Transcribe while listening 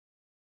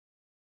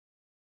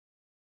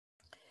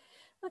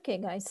Okay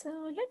guys,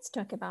 so let's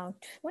talk about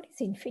what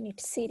is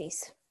infinite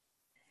series.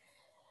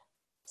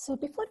 So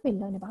before we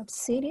learn about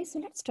series,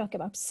 let's talk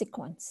about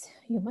sequence.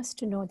 You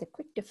must know the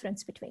quick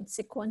difference between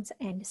sequence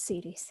and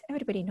series.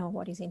 Everybody know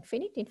what is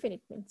infinite. Infinite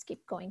means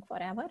keep going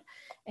forever.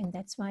 And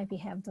that's why we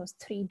have those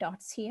 3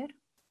 dots here.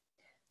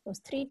 Those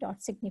 3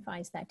 dots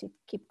signifies that it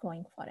keep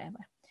going forever.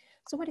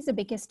 So what is the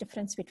biggest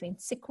difference between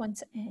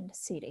sequence and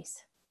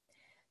series?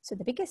 So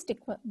the biggest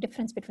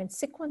difference between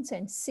sequence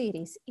and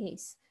series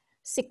is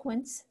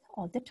sequence,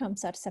 all the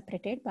terms are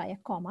separated by a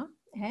comma,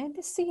 and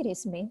the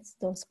series means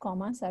those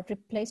commas are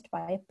replaced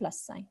by a plus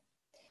sign.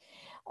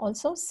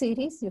 Also,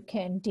 series you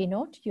can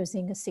denote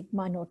using a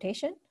sigma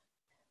notation,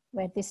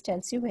 where this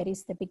tells you where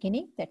is the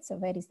beginning,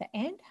 where is the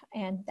end,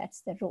 and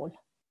that's the role.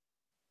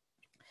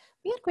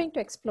 We are going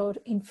to explore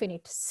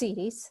infinite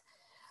series.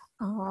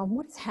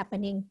 What's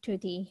happening to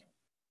the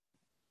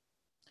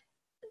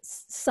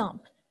sum?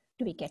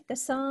 Do we get the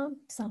sum?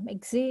 Sum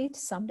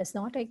exists, sum does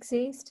not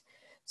exist.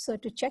 So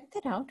to check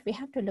that out, we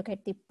have to look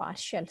at the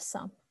partial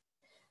sum.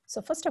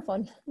 So first of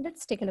all,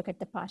 let's take a look at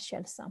the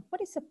partial sum.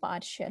 What is a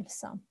partial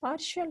sum?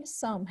 Partial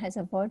sum has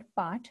a word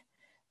part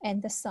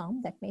and the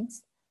sum, that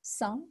means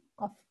sum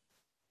of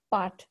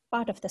part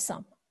of the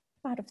sum,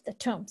 part of the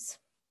terms.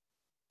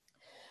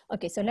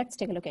 Okay, so let's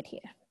take a look at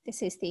here.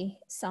 This is the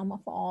sum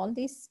of all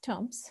these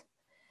terms.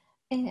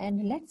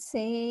 And let's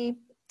say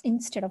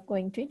instead of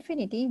going to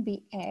infinity,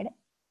 we add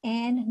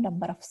n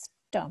number of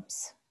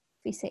terms.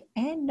 We say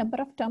n number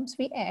of terms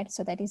we add,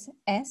 so that is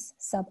s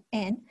sub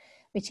n,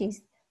 which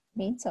is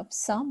means of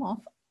sum of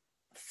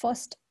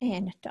first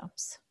n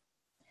terms.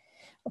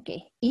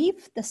 Okay,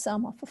 if the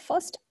sum of a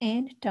first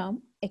n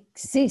term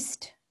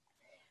exists,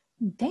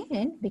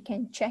 then we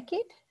can check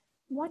it,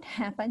 what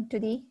happened to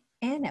the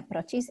n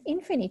approaches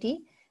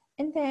infinity,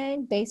 and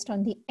then based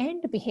on the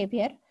end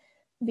behavior,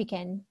 we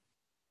can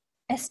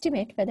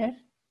estimate whether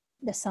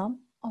the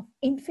sum of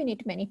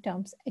infinite many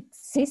terms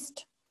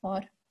exist or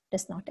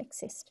does not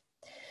exist.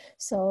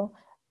 So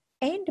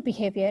end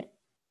behavior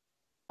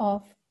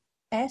of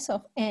S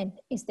of n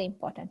is the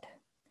important.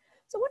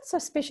 So what's so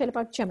special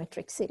about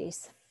geometric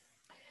series?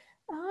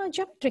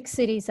 Geometric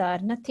series are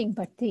nothing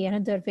but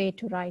another way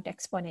to write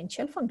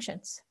exponential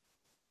functions.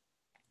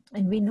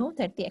 And we know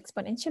that the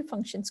exponential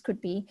functions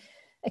could be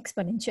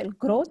exponential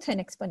growth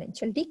and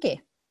exponential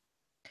decay.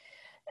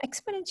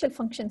 Exponential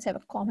functions have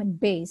a common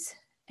base,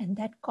 and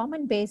that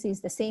common base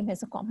is the same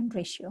as a common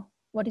ratio.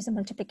 What is a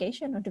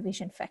multiplication or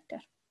division factor?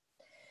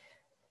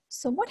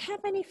 So what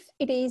happens if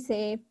it is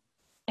a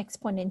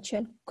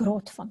exponential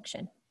growth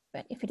function?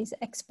 Well, if it is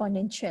an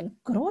exponential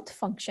growth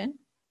function,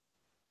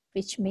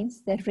 which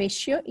means the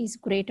ratio is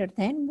greater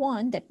than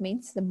 1, that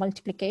means the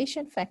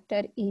multiplication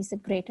factor is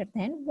greater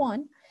than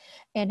 1.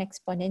 An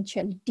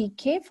exponential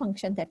decay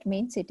function, that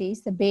means it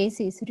is the base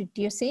is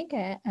reducing,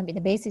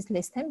 the base is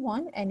less than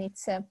 1 and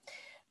it's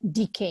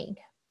decaying,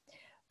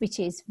 which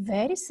is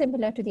very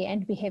similar to the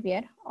end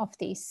behavior of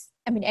these.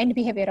 End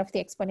behavior of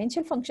the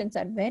exponential functions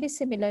are very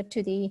similar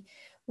to the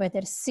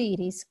whether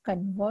series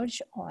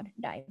converge or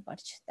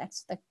diverge.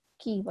 That's the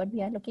keyword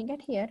we are looking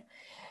at here.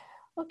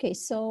 Okay,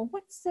 so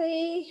what's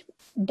the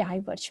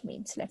diverge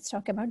means? Let's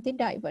talk about the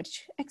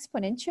diverge.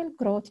 Exponential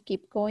growth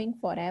keep going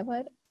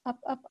forever, up,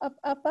 up, up,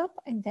 up, up,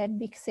 and then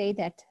we say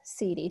that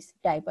series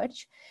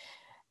diverge.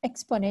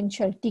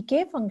 Exponential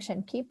decay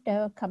function keep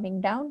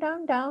coming down,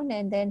 down, down,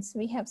 and then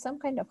we have some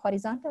kind of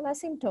horizontal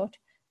asymptote,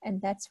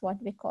 and that's what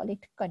we call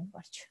it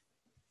converge.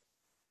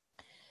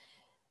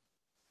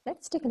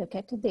 Let's take a look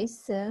at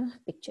this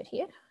picture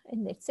here,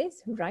 and it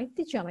says write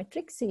the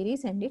geometric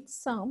series and its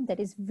sum that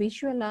is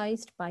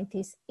visualized by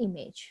this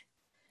image.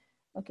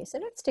 Okay, so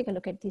let's take a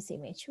look at this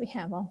image. We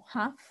have a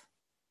half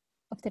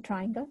of the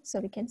triangle, so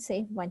we can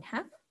say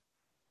 1/2.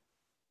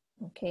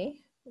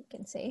 Okay, we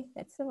can say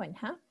that's the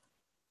 1/2.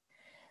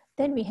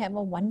 Then we have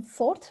a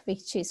 1/4,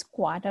 which is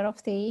quarter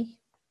of the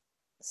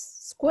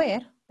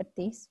square, but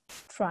this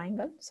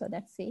triangle, so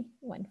that's the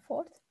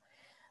 1/4.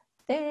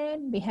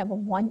 Then we have a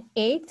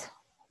 1/8,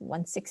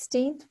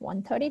 1/16,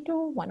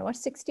 1/32,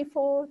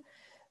 1/64.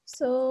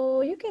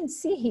 So you can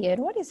see here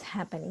what is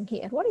happening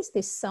here. What is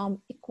this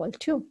sum equal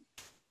to?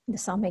 The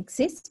sum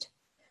exists.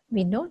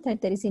 We know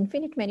that there is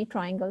infinite many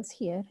triangles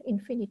here,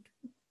 infinite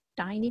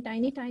tiny,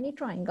 tiny, tiny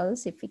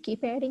triangles. If we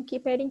keep adding,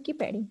 keep adding,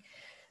 keep adding.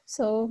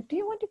 So do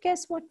you want to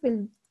guess what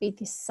will be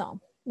this sum?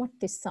 What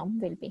this sum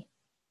will be?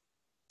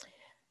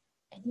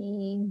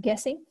 Any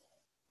guessing?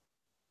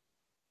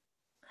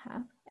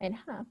 Half and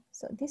half.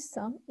 So this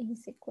sum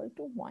is equal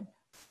to 1.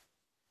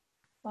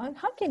 Well,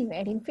 how can you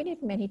add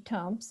infinite many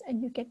terms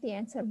and you get the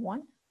answer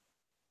 1?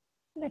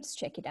 Let's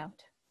check it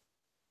out.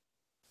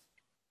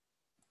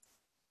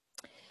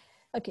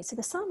 Okay, so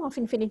the sum of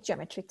infinite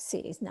geometric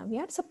series. Now we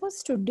are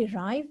supposed to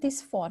derive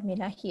this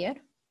formula here,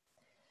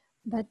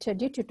 but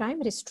due to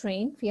time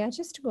restraint, we are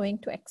just going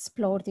to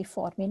explore the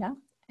formula,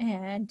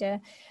 and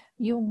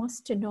you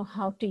must know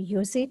how to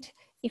use it.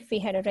 If we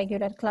had a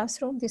regular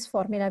classroom, this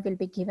formula will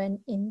be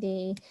given in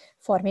the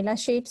formula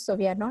sheet. So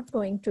we are not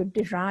going to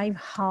derive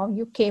how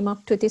you came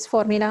up to this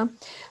formula.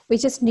 We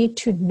just need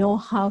to know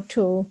how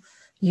to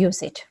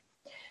use it.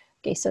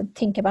 Okay, so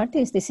think about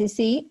this. This is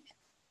the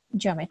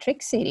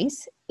geometric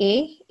series.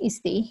 A is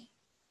the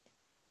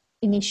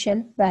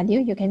initial value.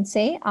 You can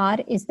say R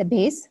is the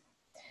base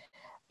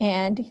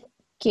and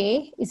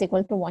K is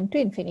equal to 1 to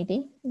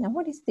infinity. Now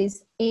what is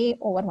this? A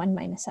over 1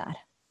 minus R.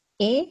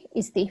 A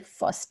is the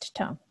first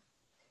term.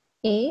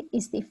 A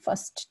is the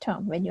first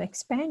term. When you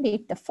expand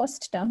it, the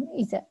first term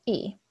is a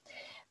A.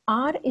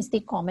 R is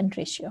the common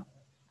ratio.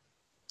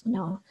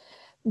 Now,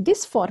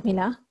 this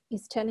formula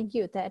is telling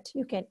you that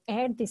you can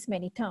add this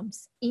many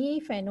terms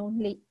if and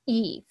only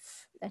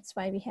if. That's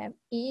why we have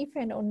if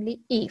and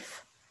only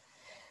if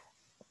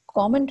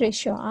common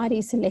ratio R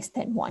is less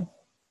than 1.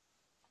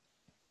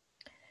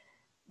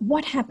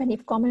 What happens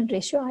if common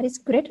ratio R is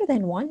greater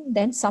than 1?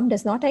 Then sum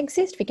does not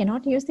exist. We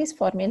cannot use this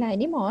formula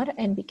anymore,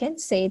 and we can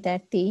say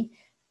that the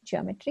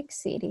geometric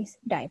series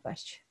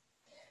diverge.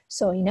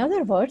 So in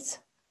other words,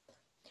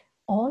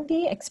 all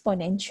the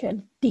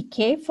exponential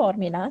decay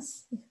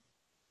formulas,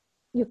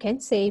 you can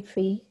say if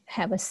we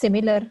have a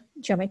similar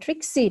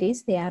geometric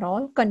series, they are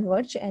all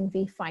converge and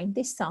we find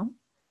the sum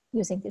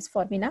using this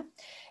formula.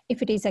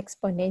 If it is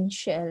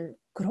exponential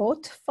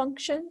growth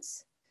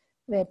functions,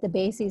 where the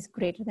base is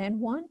greater than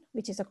 1,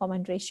 which is a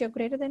common ratio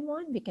greater than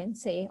 1, we can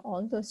say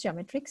all those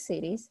geometric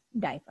series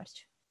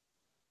diverge.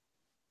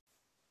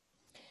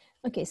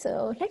 Okay,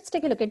 so let's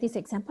take a look at this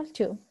example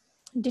 2.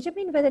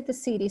 Determine whether the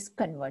series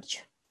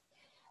converge.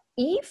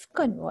 If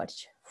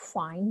converge,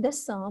 find the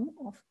sum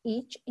of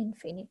each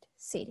infinite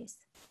series.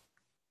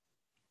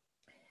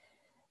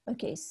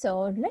 Okay,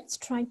 so let's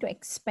try to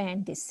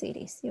expand this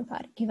series. You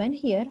are given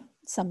here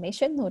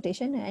summation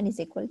notation n is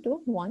equal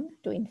to 1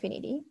 to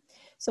infinity.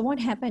 So what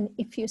happens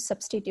if you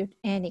substitute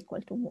n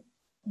equal to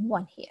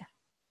 1 here?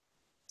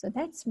 So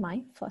that's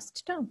my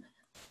first term.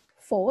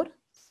 4,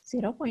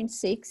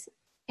 0.6,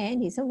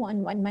 n is a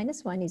 1, 1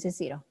 minus 1 is a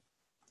 0.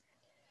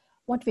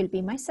 What will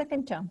be my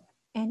second term?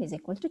 N is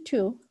equal to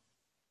 2.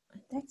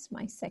 That's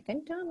my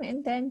second term,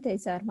 and then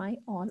these are my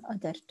all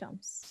other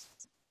terms.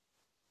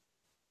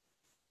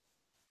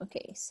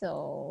 Okay,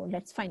 so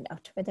let's find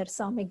out whether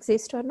sum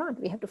exists or not.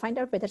 We have to find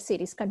out whether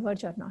series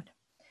converge or not.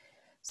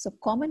 So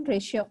common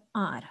ratio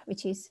R,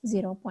 which is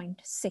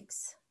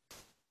 0.6,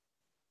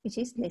 which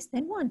is less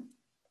than 1.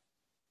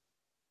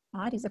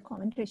 R is a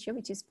common ratio,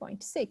 which is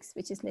 0.6,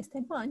 which is less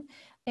than 1.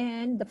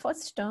 And the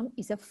first term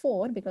is a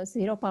 4 because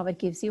 0 power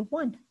gives you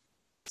 1.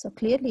 So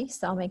clearly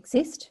sum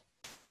exists.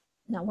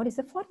 Now what is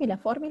the formula?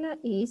 Formula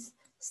is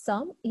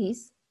sum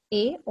is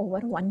A over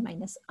 1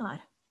 minus R.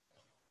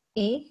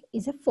 A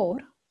is a 4,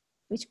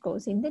 which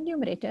goes in the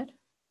numerator.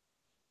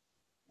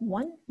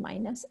 1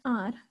 minus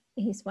R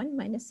is 1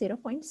 minus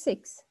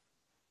 0.6,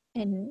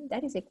 and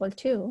that is equal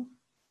to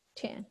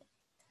 10.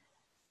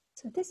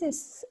 So this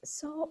is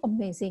so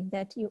amazing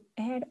that you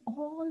add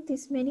all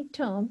these many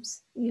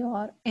terms,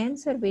 your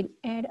answer will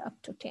add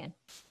up to 10.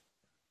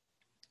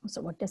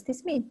 So what does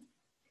this mean?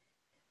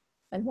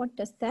 Well, what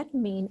does that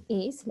mean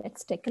is,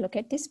 let's take a look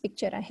at this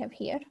picture I have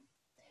here.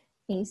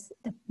 Is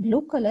the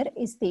blue color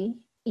is the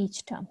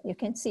each term. You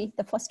can see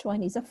the first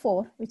one is a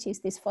 4, which is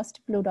this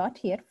first blue dot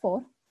here,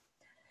 4.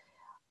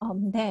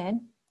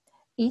 Then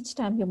each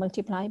time you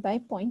multiply by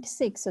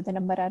 0.6, so the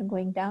number are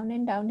going down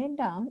and down and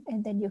down,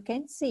 and then you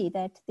can see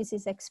that this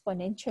is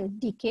exponential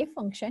decay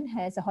function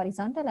has a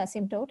horizontal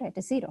asymptote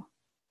at 0.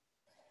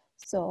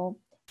 So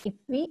if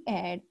we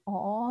add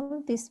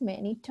all these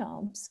many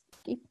terms,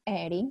 keep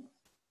adding,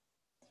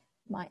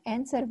 my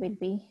answer will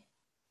be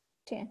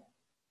 10.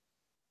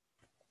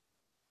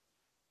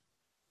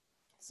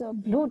 So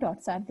blue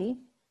dots are the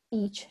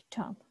each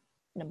term,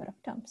 number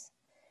of terms.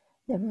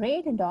 The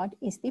red dot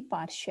is the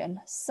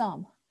partial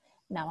sum.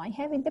 Now I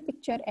have in the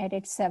picture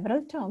added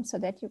several terms so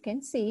that you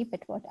can see,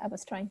 but what I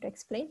was trying to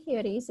explain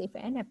here is if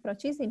n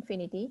approaches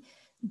infinity,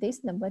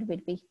 this number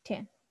will be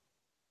 10.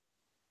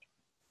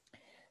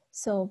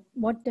 So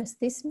what does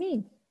this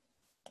mean?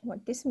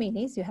 What this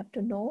means is you have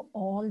to know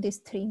all these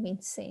three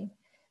means same.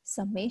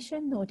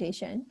 Summation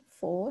notation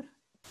for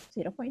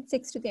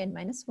 0.6 to the n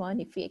minus 1.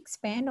 If we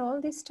expand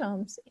all these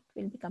terms, it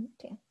will become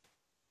 10.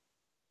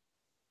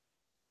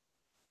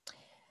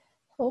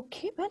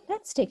 Okay, but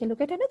let's take a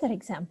look at another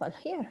example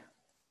here.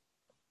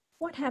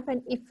 What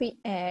happens if we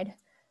add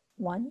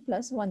 1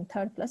 plus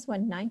 1/3 plus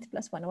 1/9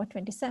 plus 1 over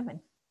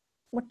 27?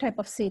 What type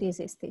of series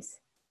is this?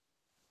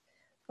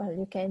 Well,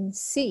 you can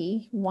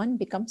see 1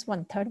 becomes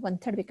 1/3,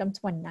 1/3 becomes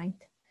 1/9.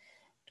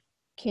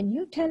 Can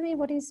you tell me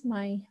what is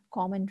my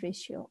common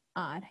ratio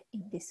R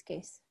in this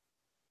case?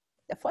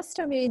 The first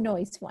term we know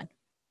is 1.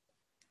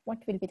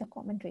 What will be the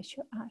common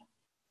ratio R?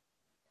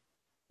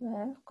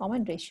 Well,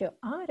 common ratio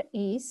R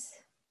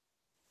is,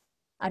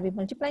 are we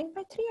multiplying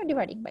by 3 or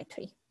dividing by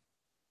 3?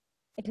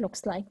 It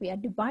looks like we are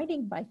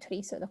dividing by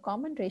 3. So the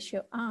common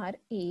ratio R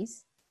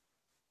is,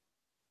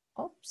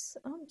 oops,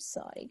 I'm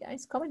sorry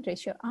guys. Common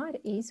ratio R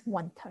is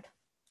 1/3,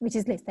 which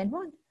is less than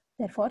 1.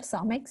 Therefore,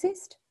 sum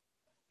exists.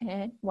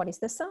 And what is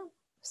the sum?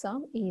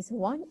 Sum is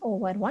 1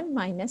 over 1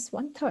 minus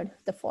 1/3.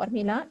 The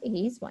formula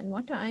is, one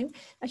more time,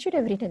 I should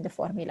have written the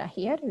formula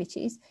here, which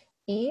is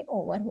A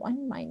over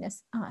 1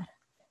 minus R.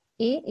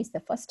 A is the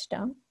first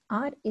term,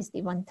 R is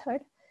the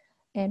 1/3,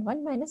 and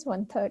 1 minus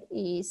 1/3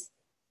 is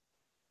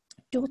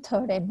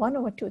 2/3, and 1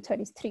 over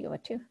 2/3 is 3 over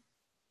 2.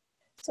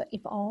 So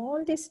if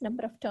all this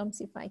number of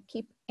terms, if I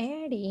keep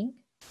adding,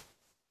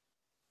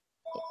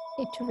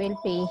 it will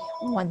be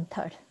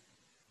 1/3.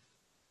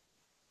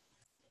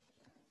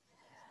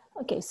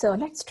 Okay, so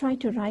let's try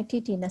to write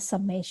it in a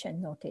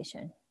summation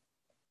notation.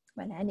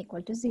 Well, n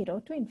equal to 0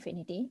 to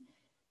infinity.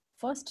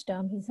 First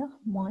term is a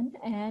 1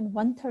 and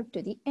 1/3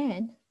 to the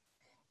n.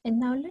 And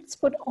now let's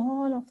put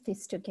all of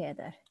this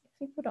together. If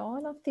we put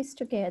all of this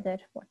together,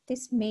 what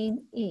this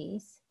means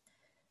is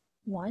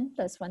 1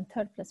 plus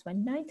 1/3 plus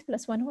 1/9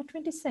 plus 1 over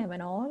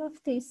 27. All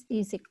of this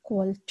is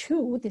equal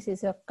to, this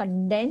is a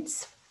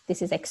condensed,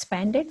 this is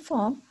expanded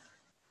form.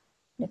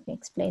 Let me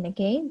explain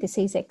again. This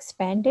is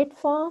expanded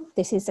form.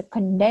 This is a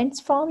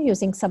condensed form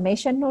using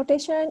summation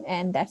notation,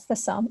 and that's the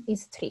sum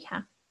is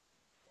 3/2.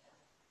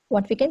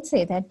 What we can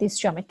say that this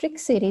geometric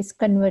series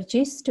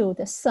converges to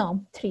the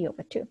sum 3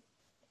 over 2.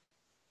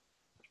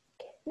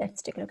 Okay,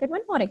 let's take a look at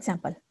one more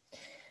example.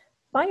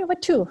 Pi over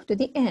 2 to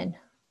the n.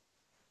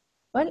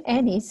 Well,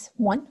 n is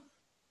 1,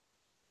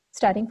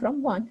 starting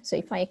from 1. So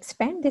if I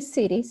expand this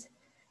series,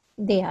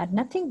 they are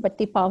nothing but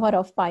the power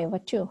of pi over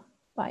 2.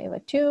 Pi over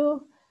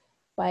 2,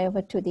 pi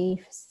over to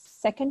the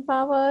second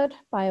power,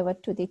 pi over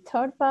to the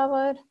third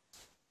power,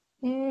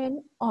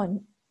 and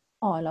on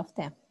all of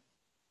them.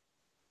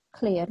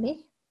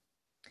 Clearly,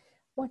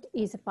 what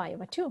is a pi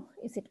over 2?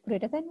 Is it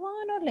greater than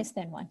 1 or less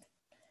than 1?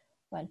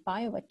 Well,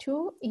 pi over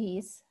 2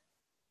 is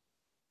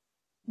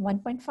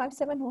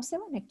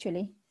 1.5707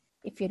 actually.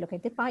 If you look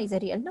at the pi is a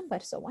real number,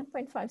 so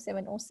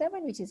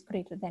 1.5707, which is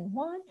greater than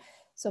 1.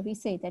 So we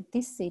say that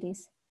this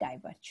series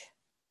diverge.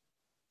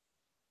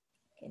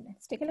 Okay,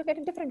 let's take a look at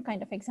a different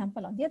kind of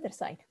example on the other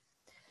side.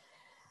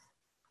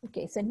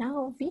 Okay, so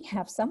now we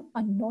have some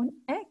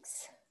unknown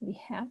x. We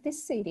have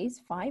this series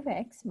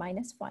 5x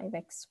minus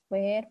 5x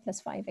squared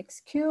plus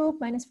 5x cubed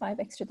minus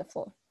 5x to the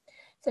 4.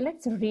 So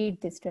let's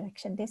read this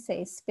direction. They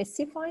say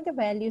specify the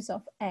values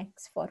of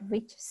x for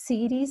which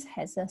series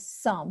has a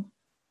sum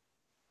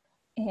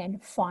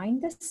and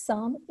find the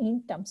sum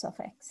in terms of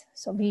x.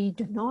 So we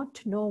do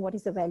not know what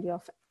is the value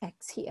of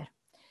x here.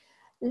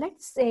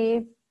 Let's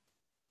say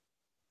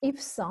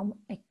if sum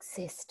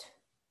exists,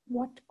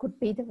 what could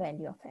be the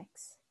value of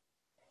x?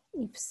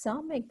 If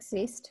sum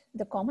exists,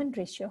 the common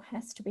ratio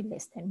has to be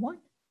less than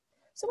 1.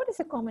 So what is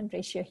the common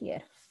ratio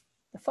here?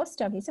 The first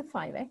term is a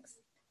 5x.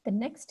 The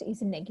next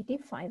is a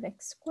negative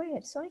 5x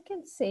squared. So I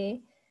can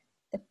say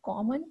the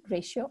common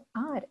ratio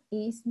R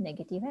is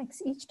negative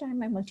x. Each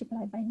time I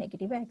multiply by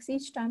negative x,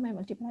 each time I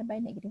multiply by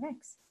negative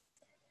x.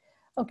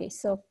 Okay,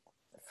 so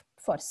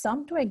for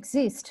sum to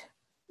exist,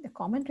 the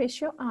common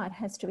ratio R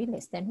has to be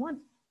less than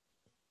 1.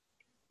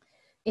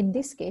 In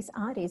this case,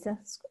 R is a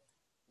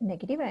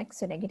negative x,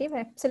 so negative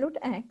absolute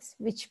x,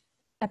 which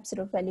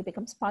absolute value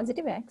becomes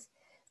positive x,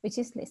 which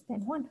is less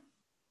than 1.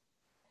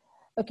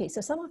 Okay,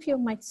 so some of you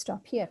might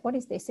stop here. What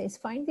is this? Is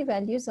find the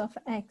values of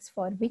x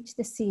for which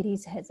the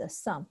series has a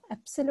sum.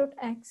 Absolute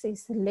x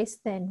is less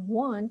than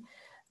 1.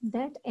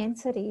 That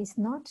answer is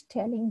not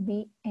telling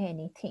me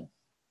anything.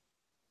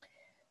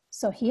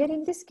 So here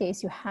in this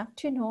case, you have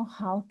to know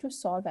how to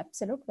solve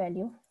absolute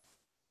value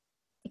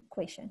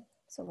equation.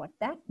 So what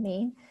that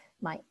means,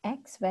 my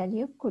x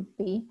value could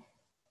be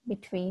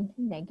between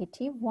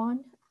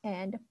 -1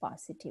 and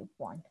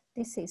 +1.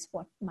 This is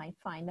what my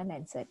final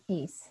answer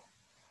is.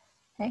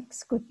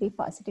 X could be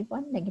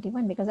 +1,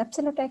 -1, because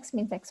absolute x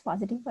means x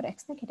positive or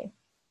x negative.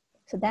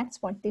 So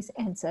that's what this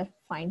answer,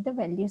 find the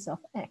values of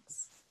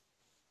x.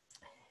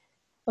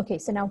 Okay,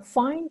 so now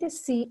find the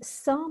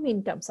sum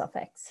in terms of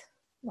x.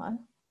 Well,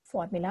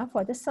 formula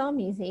for the sum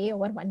is a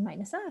over 1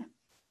 minus r,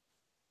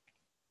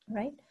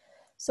 right?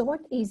 So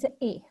what is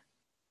a?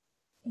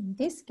 In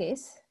this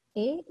case,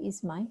 a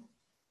is my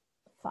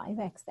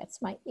 5x,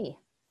 that's my a.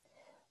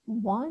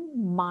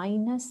 1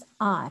 minus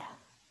r.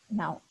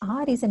 Now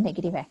r is a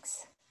negative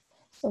x.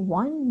 So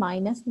 1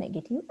 minus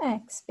negative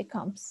x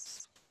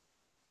becomes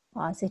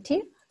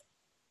positive,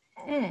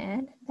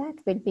 and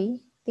that will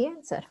be the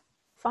answer,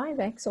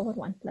 5x over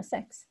 1 plus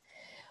x.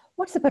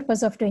 What's the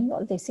purpose of doing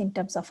all this in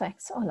terms of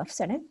x all of a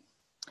sudden?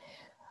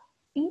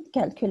 In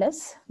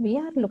calculus, we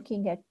are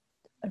looking at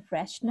a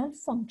rational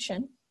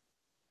function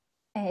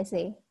as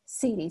a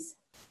series.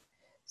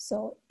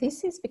 So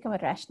this is become a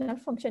rational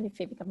function if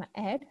we become an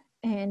add,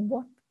 and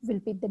what will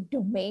be the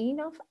domain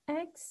of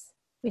x,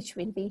 which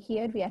will be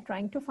here. We are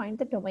trying to find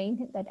the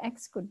domain that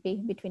x could be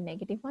between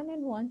 -1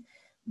 and 1.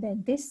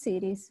 Then this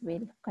series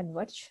will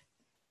converge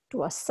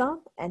to a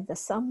sum, and the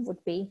sum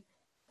would be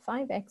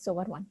 5x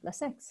over 1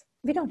 plus x.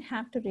 We don't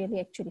have to really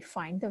actually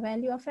find the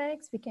value of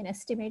x. We can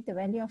estimate the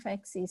value of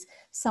x is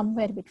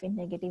somewhere between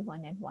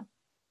 -1 and 1.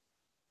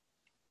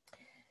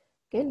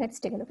 Okay, let's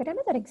take a look at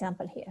another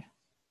example here.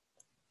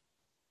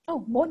 Oh,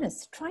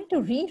 bonus, try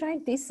to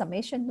rewrite this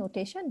summation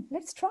notation.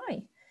 Let's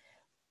try.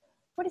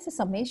 What is a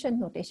summation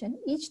notation?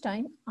 Each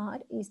time r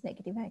is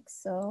 -x.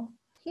 So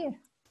here,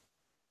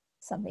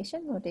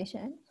 summation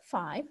notation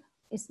 5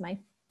 is my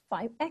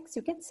 5x,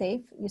 you can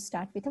say you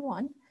start with a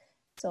 1.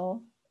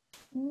 So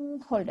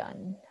hold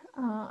on.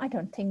 I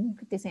don't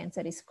think this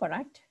answer is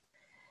correct.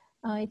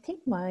 I think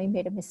I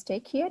made a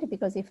mistake here,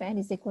 because if n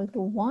is equal to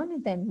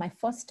 1, then my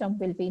first term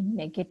will be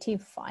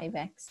negative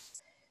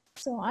 5x.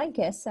 So I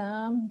guess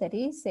there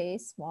is a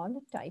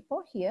small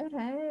typo here,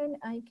 and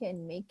I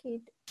can make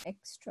it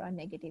extra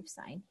negative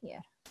sign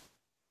here.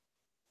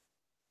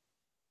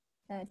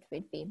 That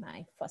will be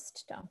my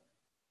first term,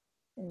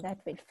 and that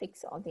will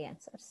fix all the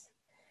answers.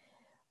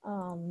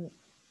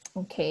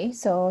 Okay,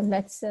 so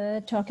let's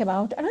talk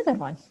about another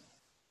one.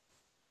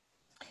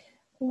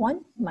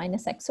 1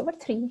 minus x over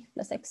 3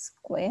 plus x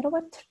squared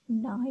over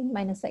 9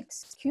 minus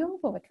x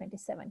cubed over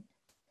 27.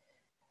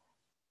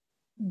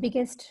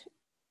 Biggest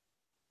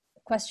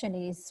question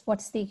is,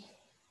 what's the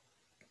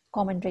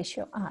common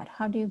ratio r?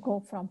 How do you go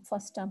from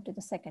first term to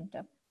the second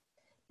term?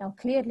 Now,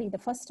 clearly the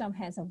first term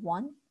has a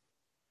 1,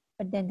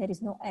 but then there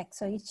is no x.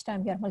 So each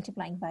time you are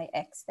multiplying by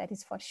x, that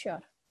is for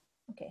sure.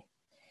 Okay.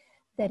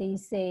 There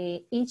is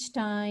a, each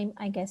time,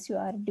 I guess you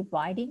are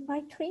dividing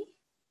by 3,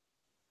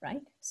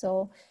 right?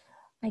 So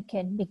I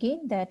can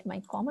begin that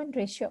my common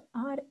ratio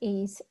r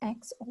is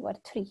x over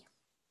 3.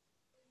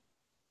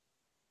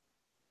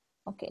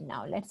 Okay,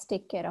 now let's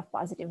take care of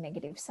positive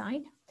negative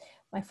sign.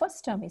 My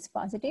first term is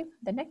positive,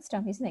 the next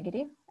term is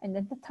negative, and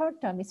then the third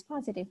term is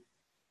positive.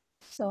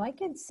 So I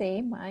can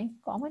say my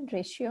common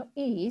ratio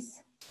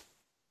is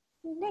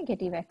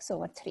negative x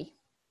over 3.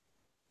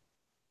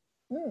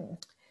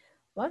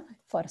 Well,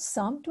 for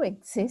sum to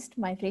exist,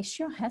 my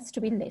ratio has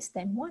to be less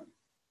than 1,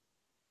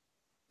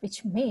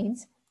 which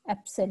means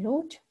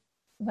absolute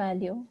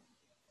value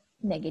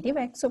negative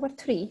x over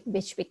 3,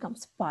 which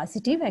becomes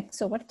positive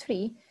x over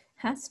 3,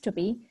 has to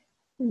be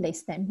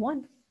less than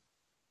 1.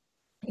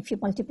 If you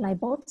multiply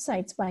both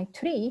sides by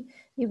 3,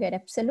 you get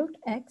absolute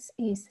x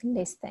is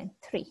less than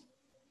 3.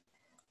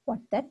 What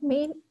that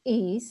means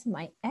is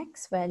my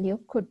x value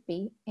could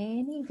be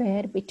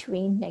anywhere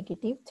between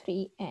negative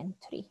 3 and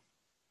 3.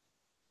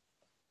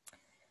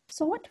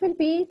 So what will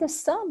be the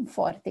sum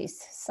for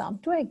this? Sum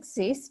to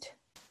exist,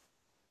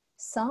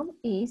 sum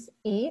is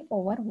a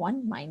over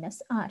 1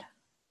 minus r.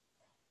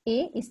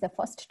 A is the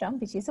first term,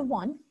 which is a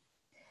 1.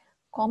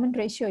 Common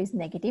ratio is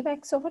negative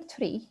x over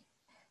 3.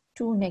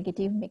 2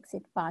 negative makes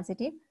it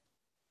positive.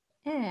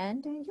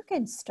 And you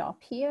can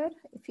stop here.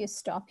 If you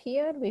stop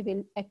here, we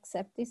will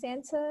accept this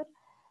answer.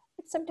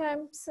 But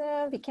sometimes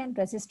we can't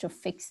resist to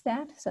fix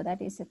that. So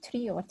that is a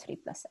 3 over 3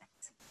 plus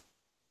x.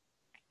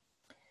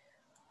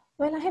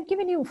 Well, I have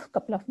given you a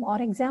couple of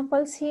more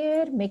examples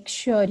here. Make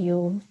sure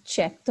you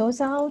check those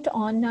out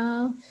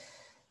on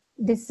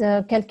this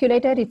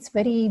calculator. It's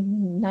very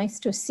nice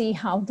to see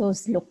how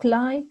those look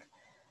like.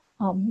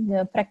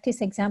 The practice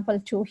example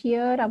 2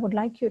 here, I would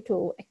like you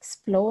to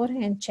explore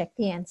and check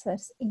the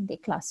answers in the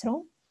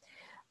classroom,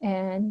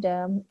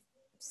 and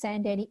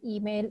send any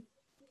email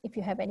if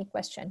you have any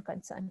question,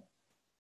 concern.